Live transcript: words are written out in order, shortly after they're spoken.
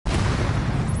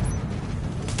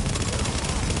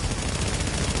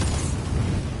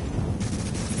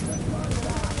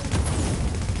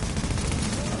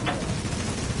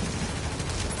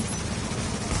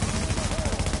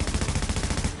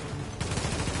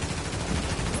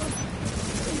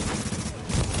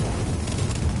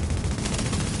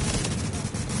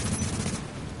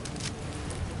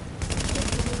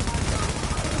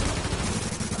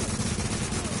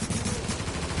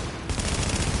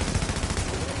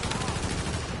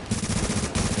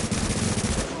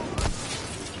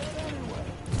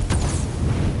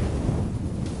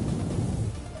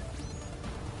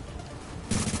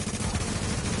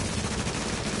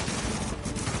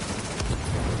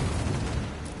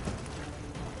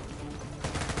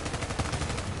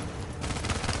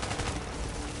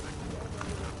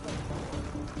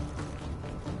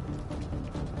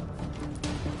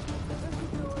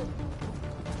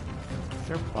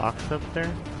box up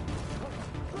there?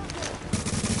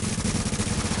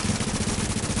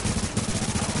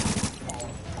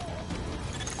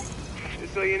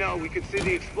 Just so you know, we can see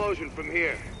the explosion from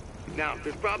here. Now,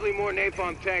 there's probably more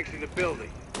napalm tanks in the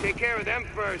building. Take care of them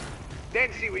first,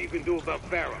 then see what you can do about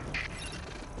Pharaoh.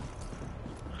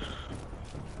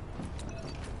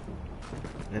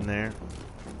 In there.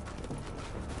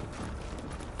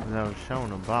 As I was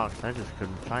showing a box, I just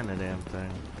couldn't find the damn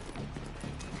thing.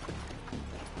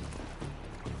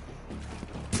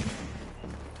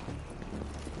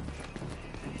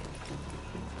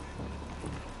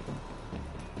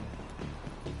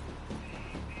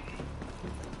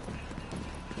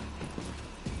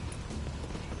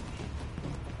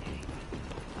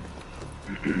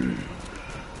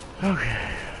 Okay.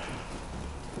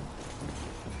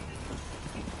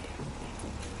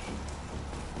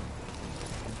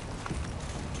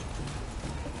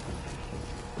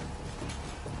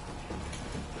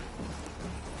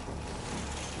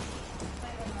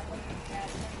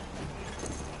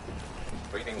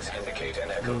 Readings indicate an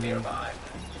echo nearby.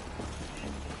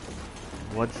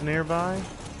 What's nearby?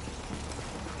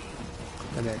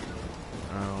 An echo.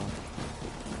 Oh.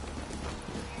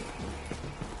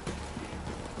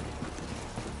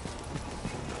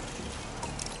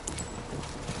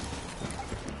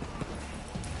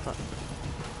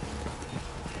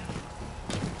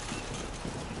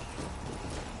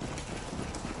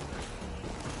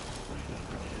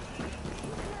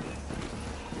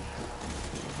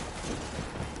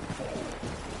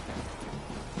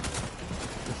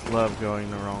 Love going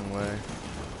the wrong way.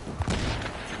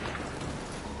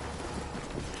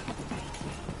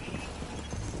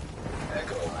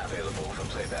 Echo available for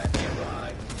playback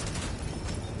nearby.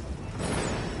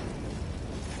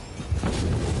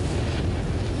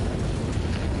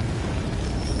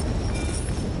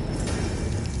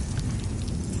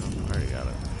 I already got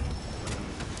it.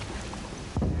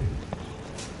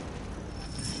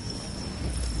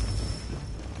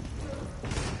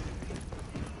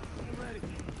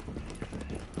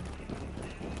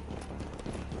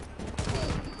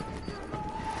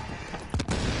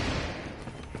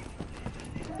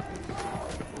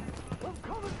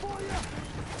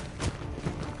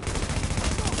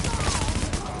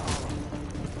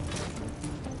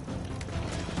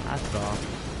 That's off.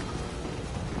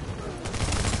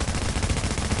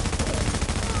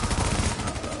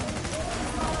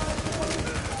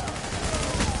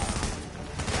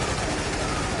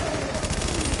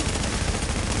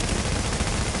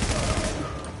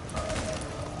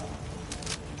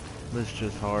 This is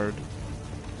just hard.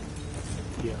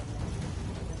 Yeah.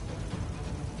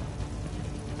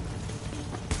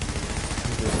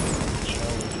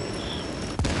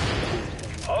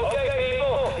 Okay,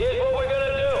 people, here's what we're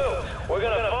gonna do. We're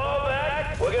gonna fall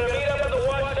back, we're gonna meet up at the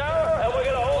watchtower, and we're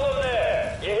gonna hold them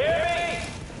there. You hear me?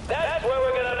 That's where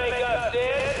we're gonna make our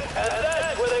stand, and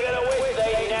that's where they're gonna wish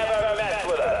they never messed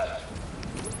with us.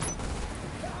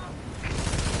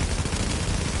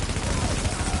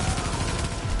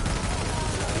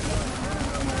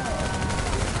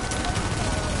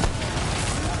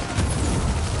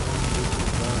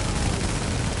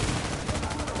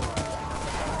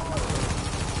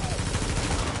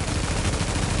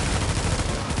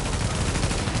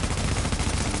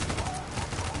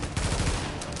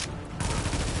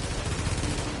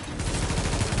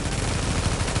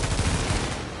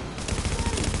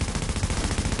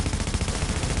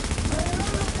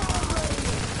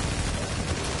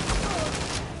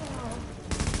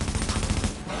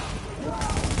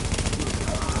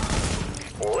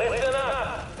 Listen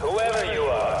up, whoever you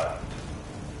are.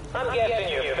 I'm guessing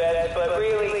you're feds, but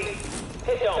really,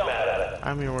 it don't matter.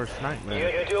 I'm your worst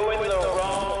nightmare. You're doing the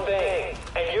wrong thing,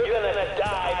 and you're gonna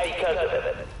die because of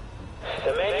it.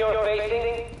 The men you're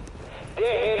facing,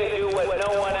 they're here to do what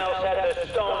no one else had the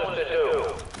stones to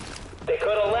do. They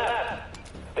could have left.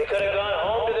 They could have gone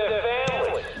home to their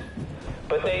families.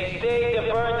 But they stayed to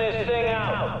burn this thing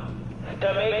out,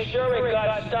 to make sure it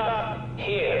got stopped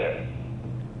here.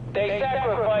 They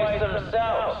sacrificed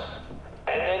themselves.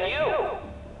 And then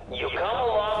you come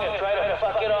along and try to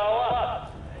fuck it all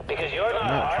up. Because you're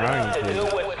not hard enough to do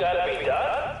what's gotta be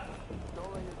done.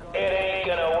 It ain't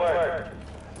gonna work.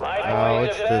 My Oh, boys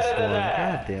it's are this better than one. that.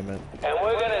 God damn it. And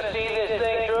we're gonna see this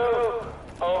thing through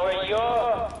over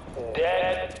your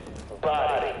dead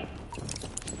body.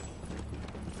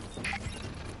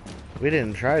 We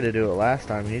didn't try to do it last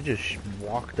time. He just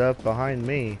walked up behind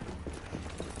me.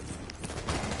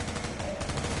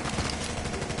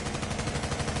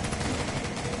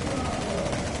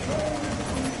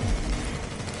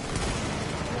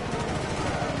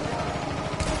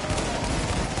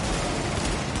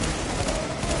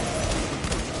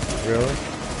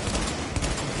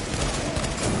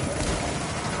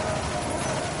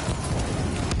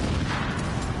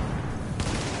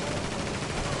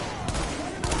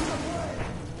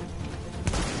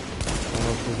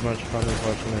 fun as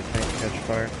watching their tank catch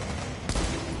fire.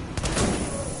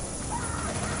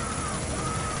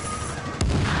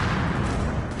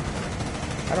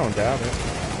 I don't doubt it.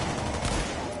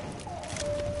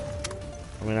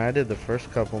 I mean, I did the first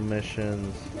couple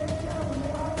missions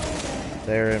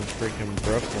there in freaking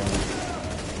Brooklyn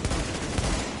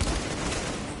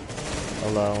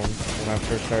alone when I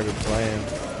first started playing,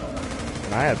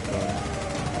 and I had fun.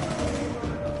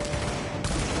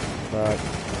 But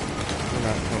do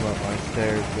not come up my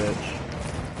stairs, bitch.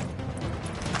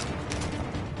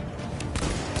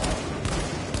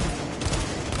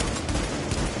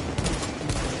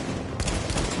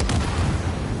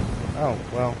 Oh,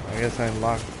 well, I guess I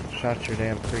shot your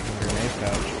damn freaking grenade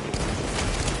pouch.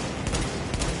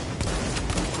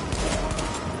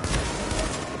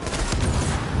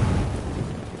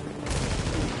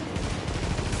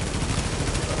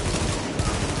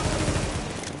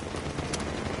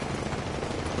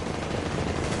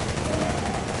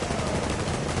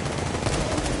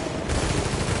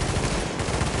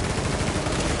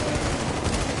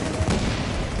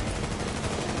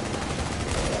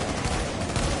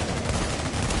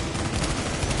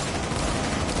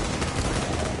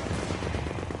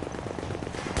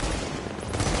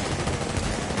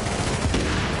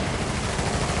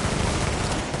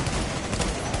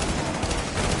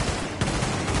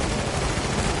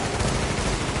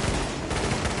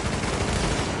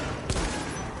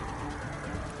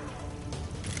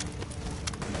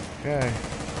 Okay.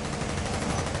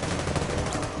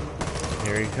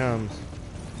 Here he comes.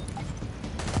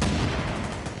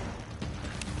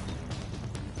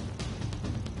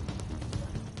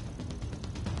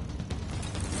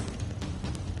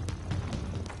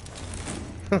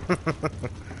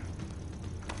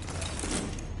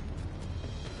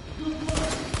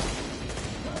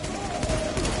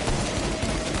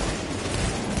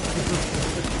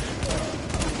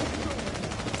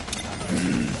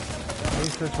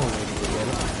 This one will get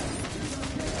it.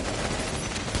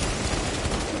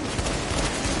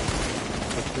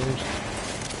 Upstairs.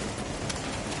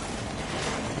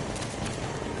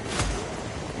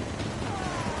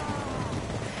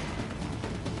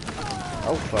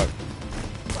 Oh fuck.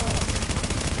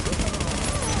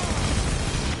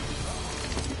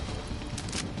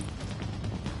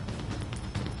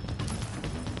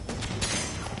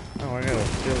 Oh, I got a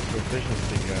skills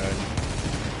proficiency guide.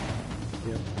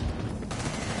 Yep.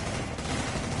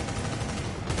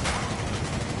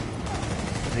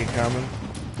 Is he coming?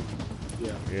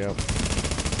 Yeah. Yep.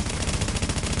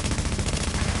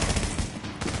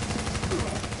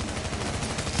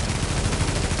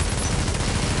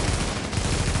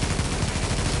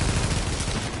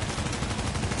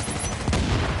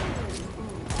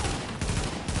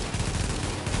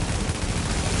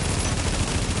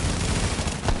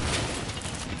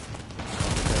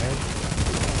 Okay.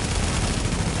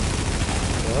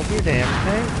 Fill up your damn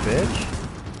tank, bitch.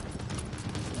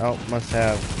 Oh, must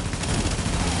have.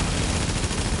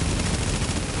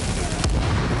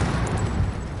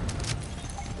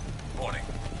 Warning.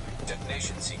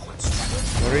 Detonation sequence.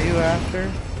 What are you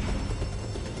after?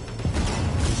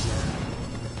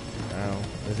 Oh,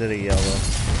 is it a yellow?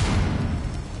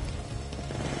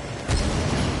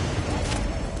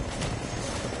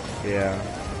 Yeah,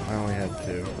 I only had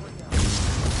two.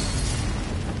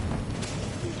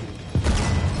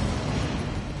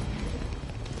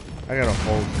 I got a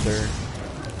holster.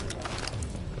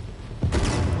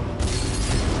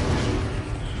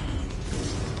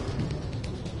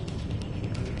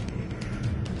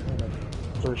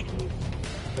 First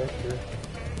vector.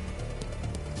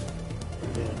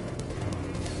 Yeah.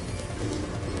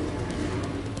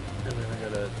 And then I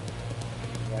got a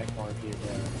rack market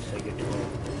Sega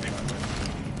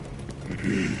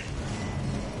 12.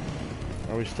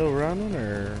 Are we still running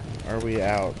or are we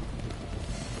out?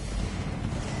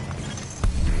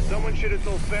 Someone should have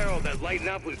told Farrell that lighting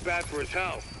up was bad for his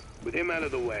health. With him out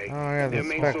of the way, Oh, I got their the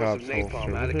main Spec source of Ops napalm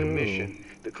holster. out of Woohoo. commission,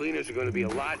 the cleaners are going to be a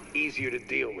lot easier to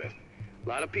deal with. A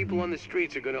lot of people on the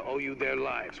streets are going to owe you their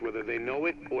lives, whether they know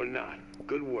it or not.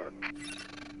 Good work.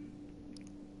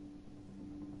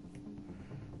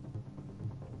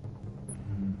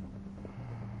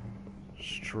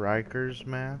 Striker's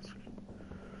mask?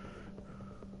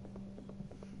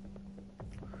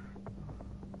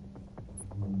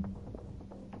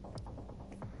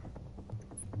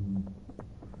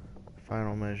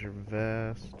 Final measure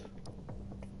vest.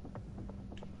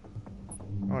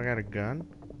 Oh, I got a gun?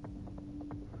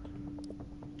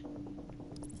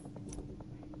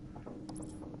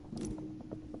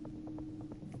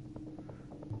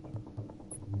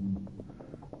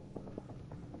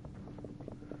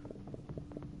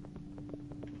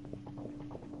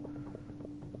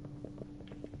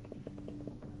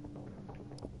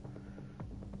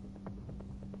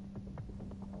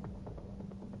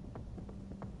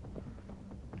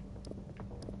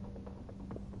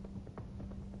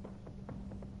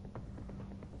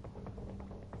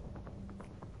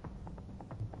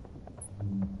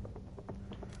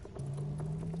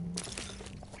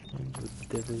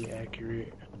 deadly,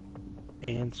 accurate,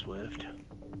 and swift.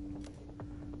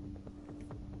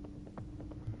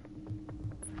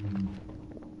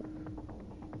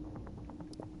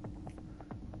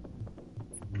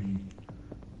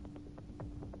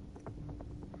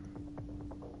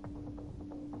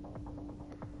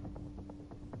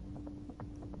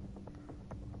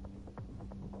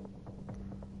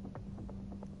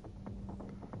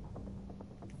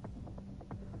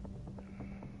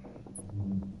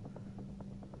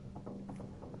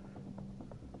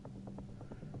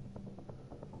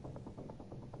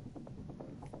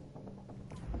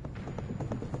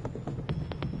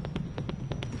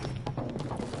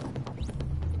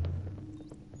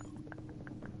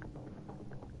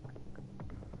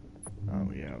 Oh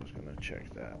yeah, I was gonna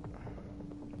check that.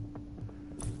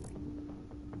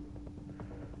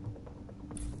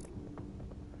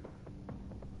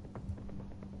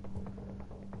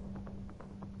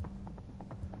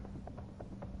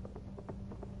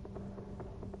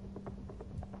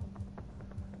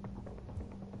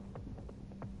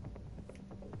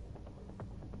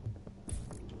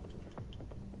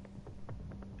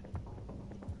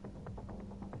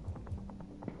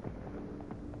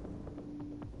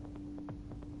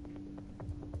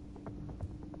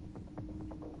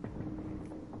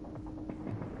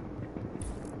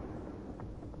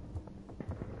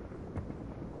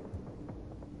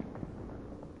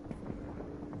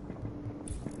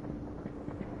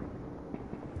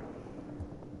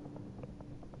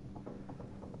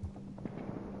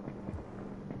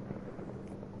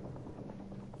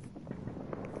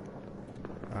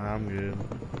 I'm good.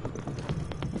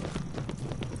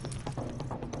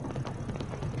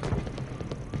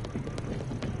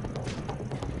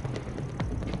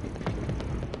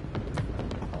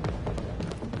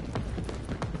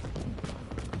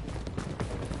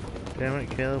 Damn it,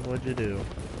 Caleb, what'd you do?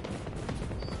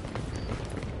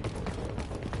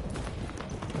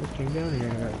 I just came down here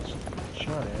and got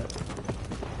shot at.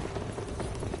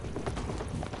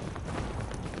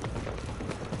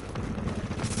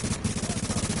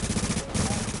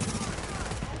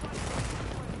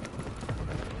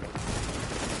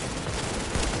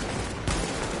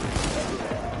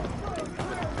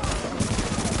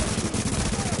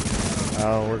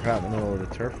 Oh, we're caught in the middle of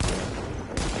the turf field.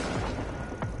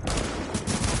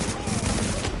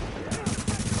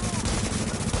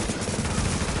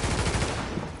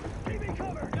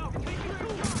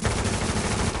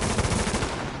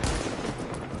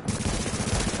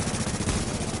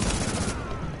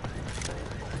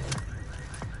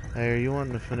 Hey, are you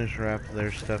wanting to finish wrap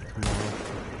their stuff tomorrow?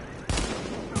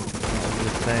 I'm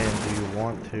just saying, do you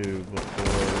want to before...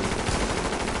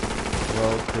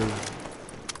 Well, because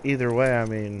either way, I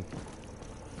mean,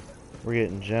 we're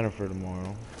getting Jennifer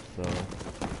tomorrow, so...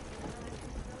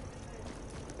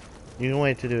 You can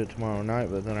wait to do it tomorrow night,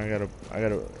 but then I gotta...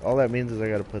 All that means is I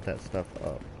gotta put that stuff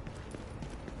up.